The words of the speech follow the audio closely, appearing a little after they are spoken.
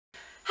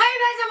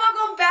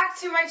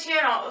to my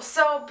channel.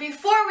 So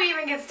before we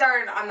even get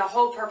started on the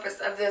whole purpose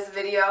of this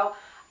video,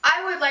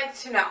 I would like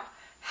to know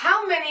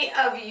how many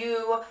of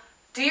you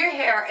do your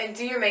hair and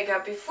do your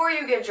makeup before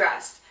you get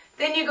dressed.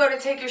 Then you go to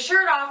take your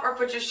shirt off or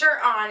put your shirt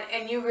on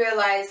and you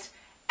realize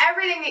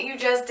everything that you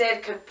just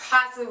did could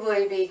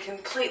possibly be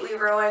completely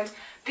ruined,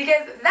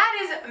 because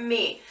that is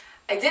me.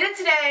 I did it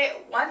today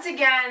once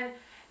again,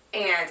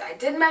 and I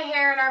did my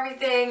hair and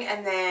everything,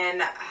 and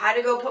then I had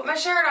to go put my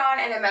shirt on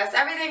and it messed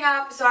everything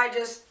up, so I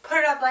just put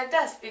it up like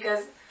this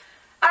because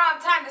I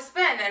don't have time to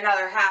spend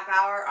another half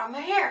hour on my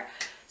hair.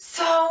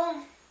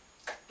 So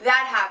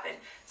that happened.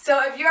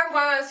 So if you're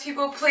one of those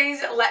people,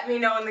 please let me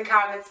know in the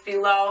comments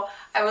below.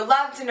 I would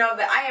love to know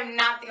that I am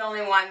not the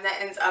only one that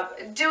ends up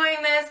doing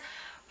this.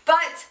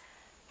 But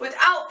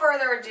without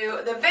further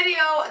ado, the video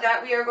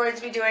that we are going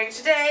to be doing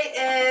today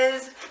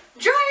is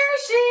dryer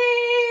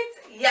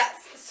sheets.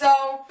 Yes, so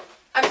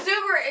I'm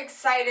super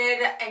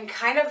excited and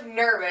kind of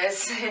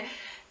nervous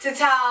to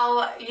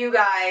tell you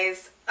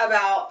guys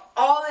about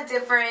all the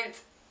different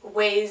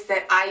ways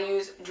that I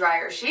use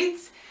dryer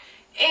sheets.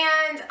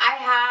 And I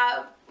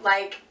have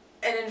like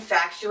an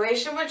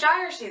infatuation with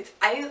dryer sheets.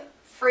 I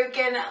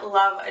freaking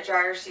love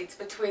dryer sheets.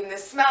 Between the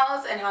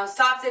smells and how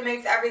soft it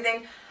makes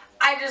everything,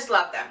 I just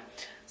love them.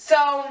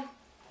 So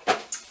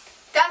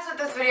that's what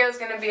this video is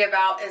going to be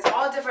about, is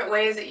all different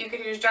ways that you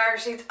can use dryer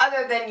sheets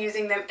other than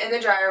using them in the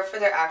dryer for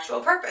their actual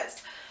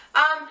purpose.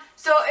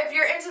 So if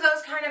you're into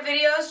those kind of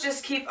videos,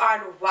 just keep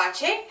on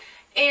watching.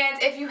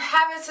 And if you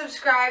haven't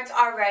subscribed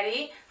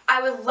already,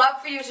 I would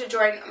love for you to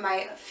join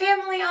my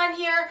family on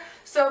here,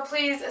 so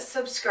please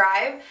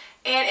subscribe.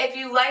 And if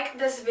you like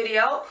this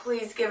video,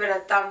 please give it a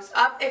thumbs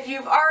up. If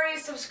you've already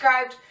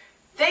subscribed,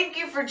 thank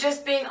you for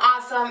just being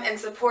awesome and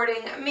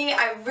supporting me.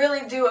 I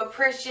really do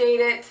appreciate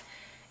it.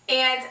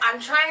 And I'm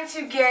trying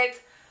to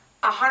get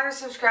 100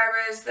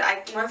 subscribers.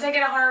 Once I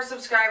get 100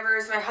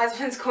 subscribers, my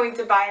husband's going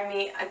to buy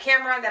me a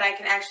camera that I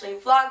can actually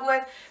vlog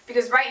with,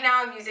 because right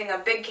now I'm using a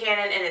big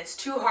Canon and it's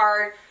too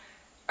hard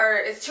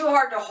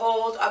to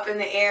hold up in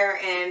the air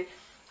and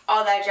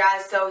all that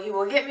jazz. So he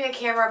will get me a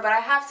camera, but I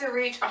have to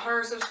reach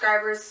 100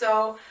 subscribers.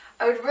 So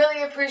I would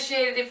really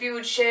appreciate it if you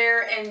would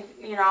share and,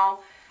 you know,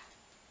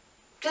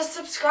 just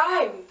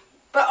subscribe.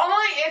 But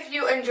only if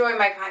you enjoy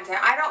my content.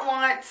 I don't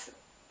want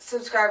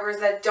subscribers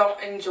that don't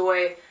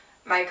enjoy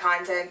my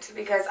content,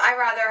 because I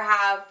rather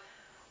have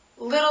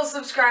little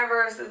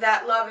subscribers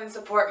that love and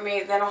support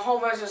me than a whole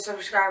bunch of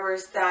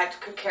subscribers that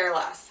could care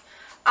less.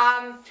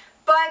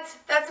 But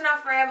that's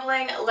enough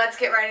rambling. Let's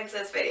get right into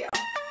this video.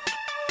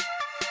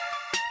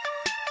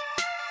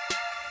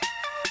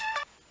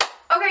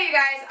 Okay, you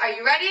guys, are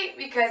you ready?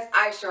 Because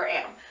I sure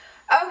am.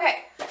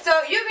 Okay, so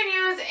you can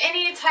use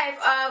any type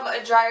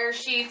of dryer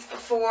sheets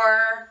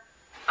for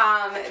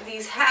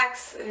these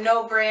hacks.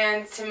 No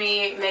brand to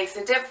me makes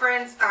a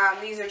difference.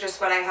 These are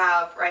just what I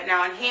have right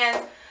now on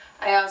hand.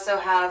 I also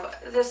have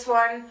this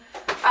one.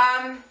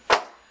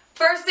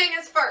 First thing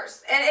is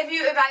first, and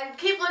if I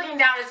keep looking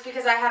down, it's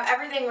because I have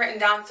everything written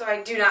down so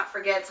I do not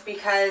forget,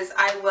 because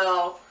I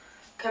will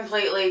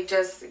completely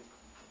just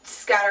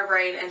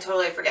scatterbrain and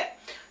totally forget.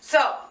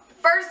 So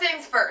first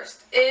things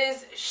first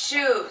is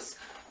shoes.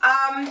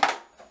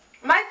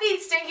 My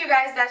feet stink, you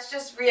guys. That's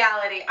just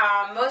reality.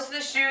 Most of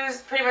the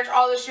shoes, pretty much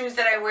all the shoes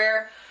that I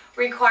wear,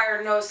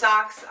 require no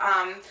socks.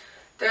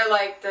 They're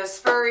like the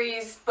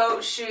Spurries,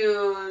 boat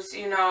shoes,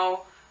 you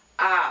know.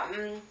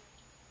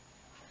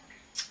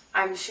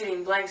 I'm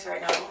shooting blanks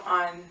right now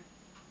on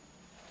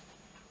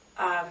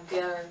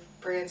the other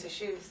brands of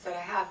shoes that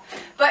I have.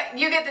 But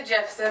you get the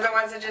gist. They're the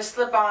ones that just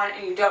slip on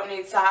and you don't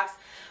need socks.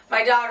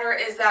 My daughter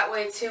is that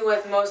way too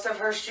with most of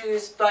her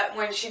shoes, but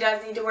when she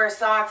does need to wear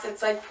socks,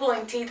 it's like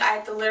pulling teeth. I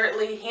have to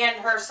literally hand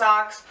her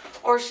socks,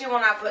 or she will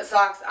not put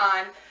socks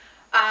on.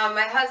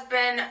 My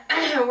husband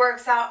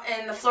works out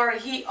in the Florida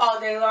heat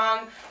all day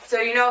long, so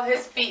you know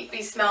his feet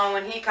be smelling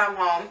when he come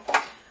home.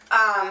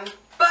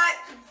 But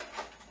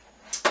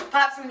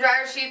pop some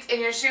dryer sheets in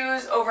your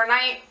shoes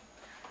overnight.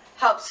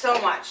 Helps so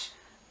much.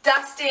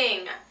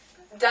 Dusting.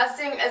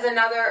 Dusting is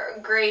another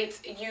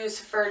great use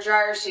for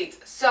dryer sheets.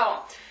 So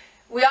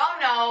we all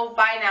know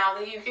by now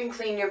that you can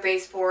clean your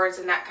baseboards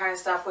and that kind of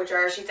stuff with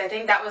dryer sheets. I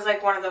think that was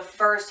like one of the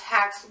first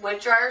hacks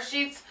with dryer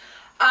sheets.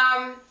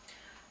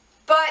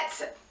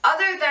 But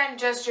other than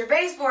just your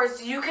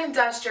baseboards, you can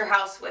dust your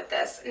house with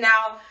this.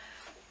 Now,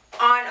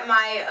 on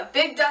my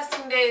big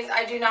dusting days,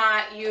 I do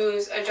not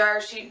use a dryer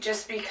sheet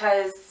just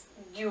because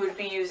you would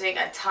be using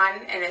a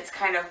ton and it's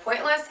kind of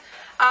pointless.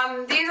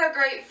 These are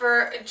great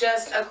for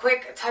just a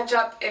quick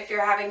touch-up if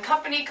you're having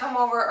company come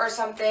over or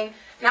something.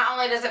 Not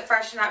only does it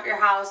freshen up your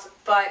house,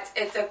 but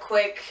it's a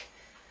quick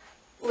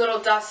little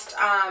dust,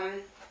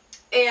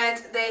 and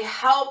they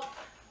help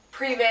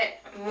prevent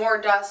more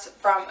dust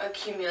from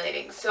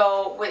accumulating.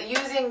 So with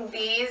using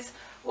these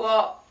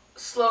will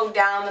slow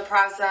down the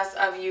process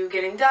of you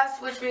getting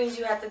dust, which means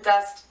you have to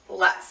dust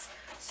less.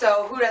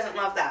 So who doesn't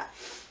love that?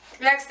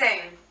 Next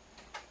thing,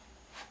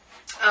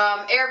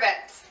 air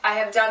vents. I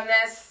have done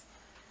this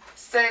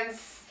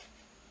since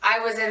I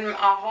was in a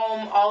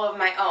home all of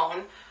my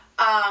own.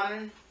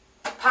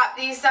 pop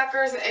these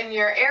suckers in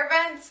your air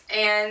vents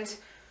and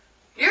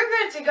you're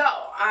good to go.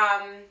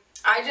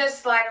 I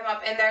just slide them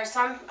up in there.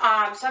 Some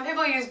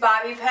people use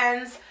bobby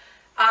pins.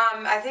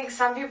 I think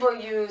some people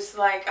use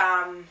like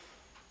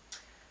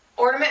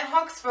ornament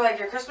hooks for like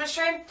your Christmas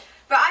tree.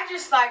 But I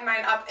just slide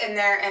mine up in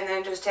there and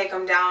then just take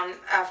them down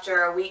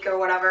after a week or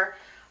whatever.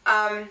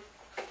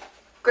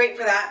 Great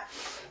for that.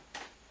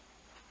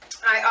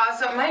 I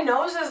also, my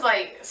nose is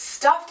like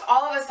stuffed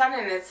all of a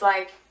sudden. It's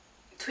like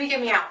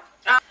tweaking me out.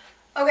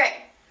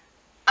 Okay,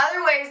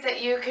 other ways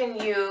that you can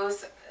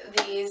use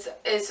these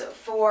is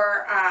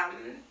for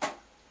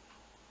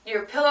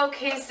your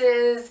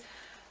pillowcases,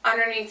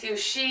 underneath your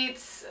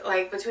sheets,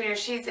 like between your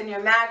sheets and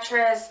your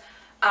mattress.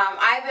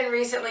 I've been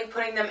recently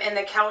putting them in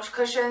the couch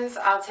cushions.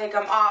 I'll take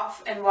them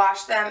off and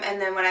wash them, and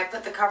then when I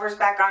put the covers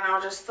back on,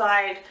 I'll just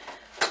slide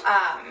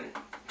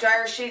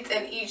dryer sheets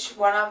in each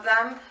one of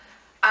them.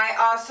 I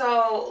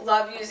also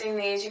love using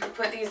these. You can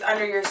put these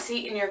under your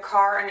seat in your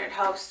car, and it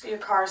helps your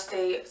car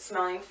stay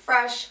smelling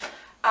fresh.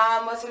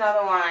 What's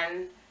another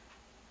one?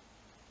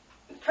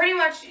 Pretty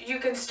much you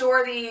can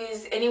store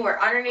these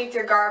anywhere, underneath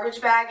your garbage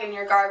bag in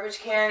your garbage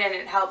can, and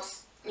it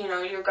helps, you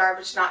know, your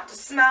garbage not to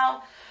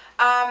smell.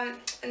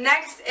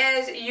 Next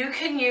is you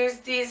can use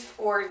these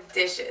for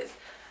dishes.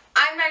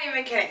 I'm not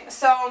even kidding.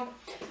 So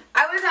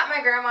I was at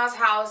my grandma's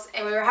house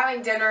and we were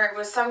having dinner. It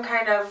was some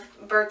kind of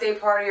birthday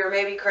party or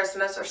maybe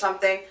Christmas or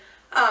something.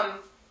 And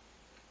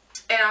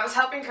I was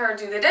helping her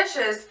do the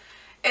dishes,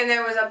 and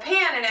there was a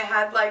pan and it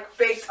had like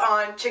baked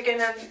on chicken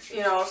and,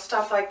 you know,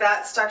 stuff like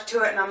that stuck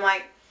to it, and I'm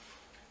like,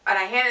 and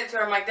I handed it to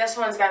her, I'm like, this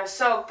one's got to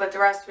soak, but the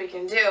rest we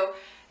can do.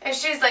 And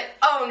she's like,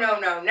 oh, no,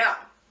 no, no.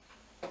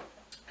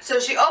 So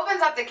she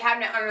opens up the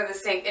cabinet under the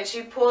sink and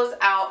she pulls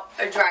out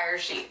a dryer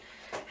sheet.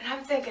 And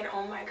I'm thinking,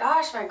 oh my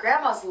gosh, my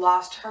grandma's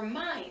lost her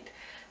mind.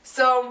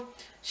 So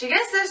she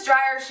gets this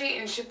dryer sheet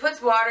and she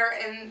puts water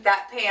in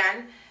that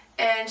pan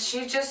and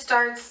she just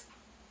starts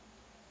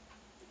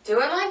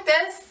doing like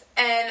this,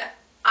 and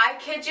I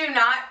kid you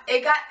not,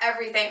 it got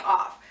everything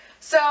off.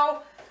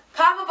 So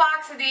pop a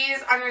box of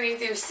these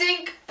underneath your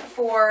sink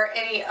for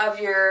any of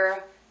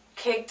your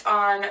caked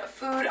on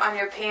food on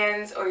your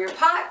pans or your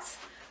pots.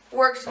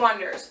 Works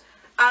wonders.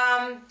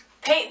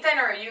 Paint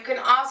thinner. You can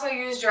also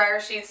use dryer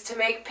sheets to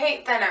make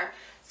paint thinner.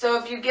 So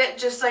if you get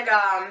just like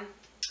a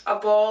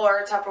bowl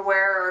or a Tupperware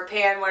or a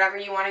pan, whatever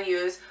you want to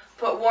use,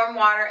 put warm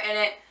water in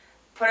it,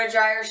 put a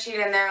dryer sheet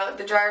in there, let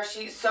the dryer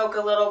sheet soak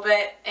a little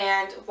bit,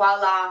 and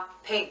voila,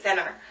 paint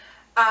thinner.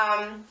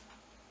 Another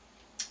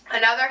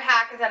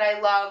hack that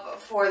I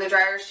love for the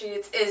dryer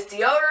sheets is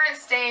deodorant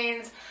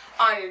stains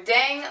on your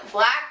dang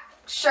black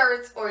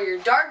shirts or your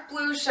dark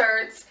blue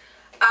shirts.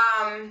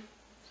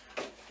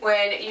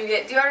 When you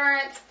get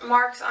deodorant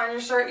marks on your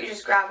shirt, you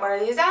just grab one of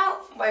these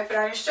out, wipe it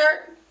on your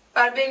shirt,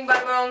 bada bing,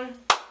 bada boom,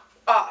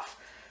 off.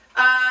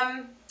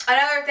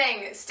 Another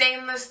thing,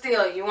 stainless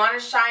steel. You want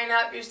to shine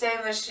up your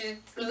stainless steel,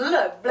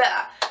 blah,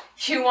 blah.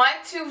 You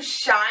want to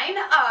shine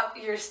up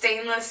your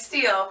stainless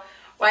steel,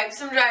 wipe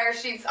some dryer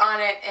sheets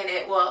on it, and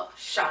it will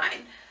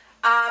shine.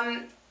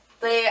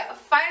 The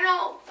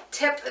final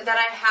tip that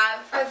I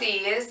have for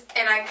these,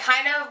 and I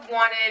kind of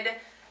wanted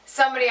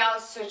somebody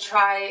else to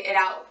try it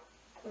out,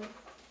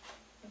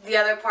 the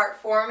other part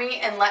for me,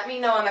 and let me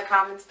know in the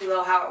comments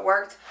below how it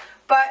worked.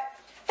 But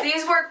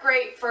these work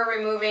great for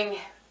removing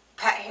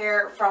pet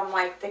hair from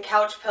like the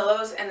couch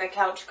pillows and the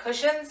couch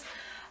cushions.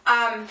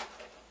 I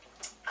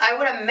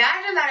would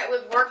imagine that it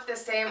would work the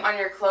same on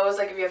your clothes,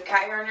 like if you have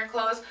cat hair on your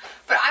clothes,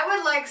 but I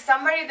would like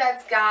somebody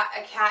that's got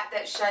a cat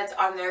that sheds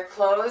on their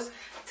clothes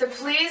to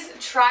please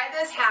try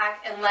this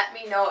hack and let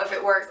me know if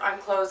it works on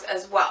clothes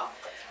as well.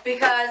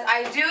 Because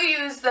I do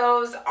use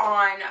those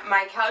on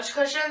my couch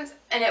cushions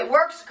and it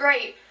works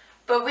great,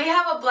 but we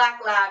have a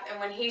black lab and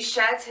when he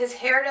sheds, his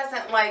hair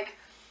doesn't like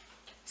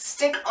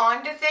stick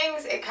onto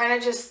things. It kind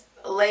of just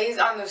lays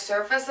on the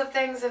surface of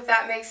things, if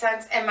that makes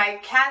sense. And my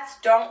cats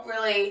don't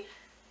really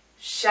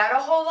shed a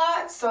whole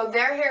lot, so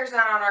their hair's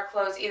not on our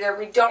clothes either.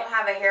 We don't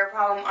have a hair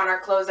problem on our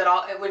clothes at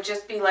all. It would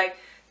just be like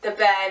the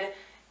bed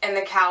and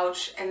the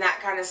couch and that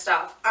kind of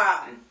stuff.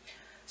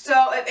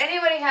 So if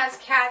anybody has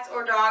cats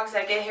or dogs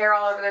that get hair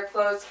all over their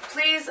clothes,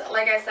 please,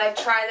 like I said,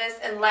 try this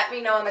and let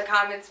me know in the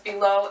comments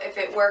below if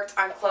it worked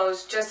on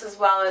clothes just as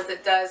well as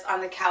it does on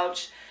the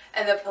couch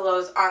and the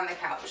pillows on the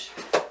couch.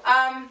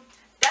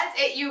 That's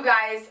it, you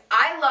guys.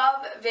 I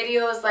love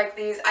videos like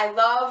these. I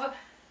love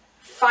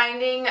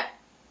finding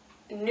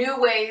new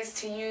ways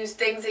to use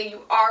things that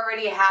you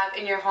already have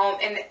in your home,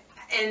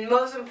 and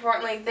most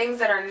importantly, things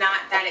that are not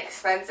that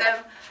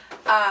expensive.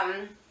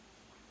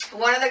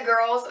 One of the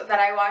girls that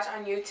I watch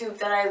on YouTube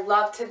that I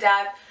love to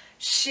death,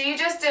 she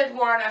just did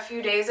one a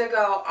few days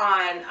ago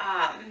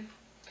on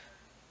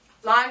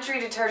laundry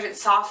detergent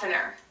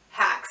softener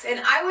hacks, and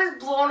I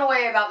was blown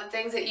away about the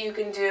things that you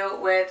can do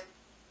with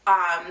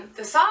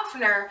the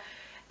softener.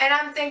 And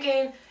I'm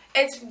thinking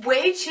it's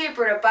way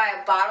cheaper to buy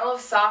a bottle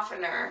of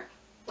softener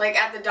like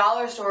at the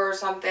dollar store or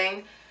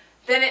something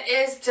than it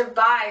is to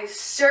buy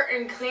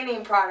certain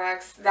cleaning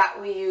products that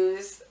we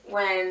use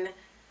when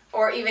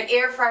or even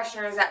air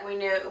fresheners that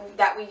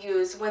we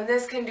use, when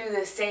this can do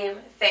the same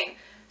thing.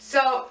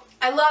 So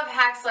I love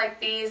hacks like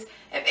these.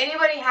 If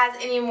anybody has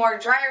any more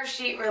dryer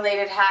sheet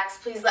related hacks,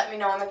 please let me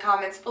know in the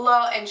comments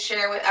below and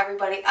share with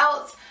everybody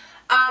else.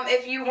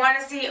 If you want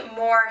to see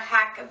more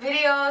hack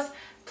videos,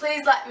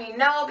 please let me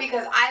know,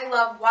 because I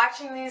love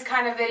watching these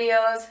kind of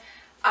videos.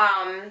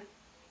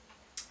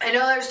 I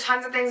know there's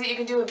tons of things that you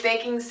can do with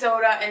baking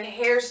soda and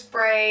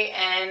hairspray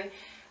and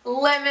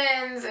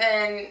lemons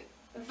and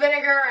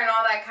vinegar and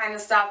all that kind of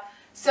stuff.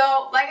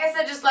 So, like I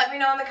said, just let me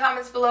know in the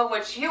comments below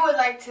what you would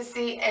like to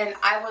see, and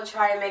I will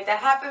try to make that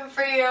happen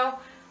for you.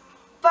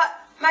 But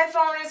my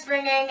phone is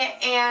ringing,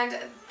 and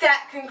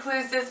that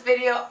concludes this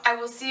video. I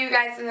will see you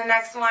guys in the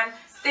next one.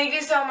 Thank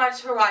you so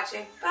much for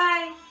watching.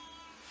 Bye!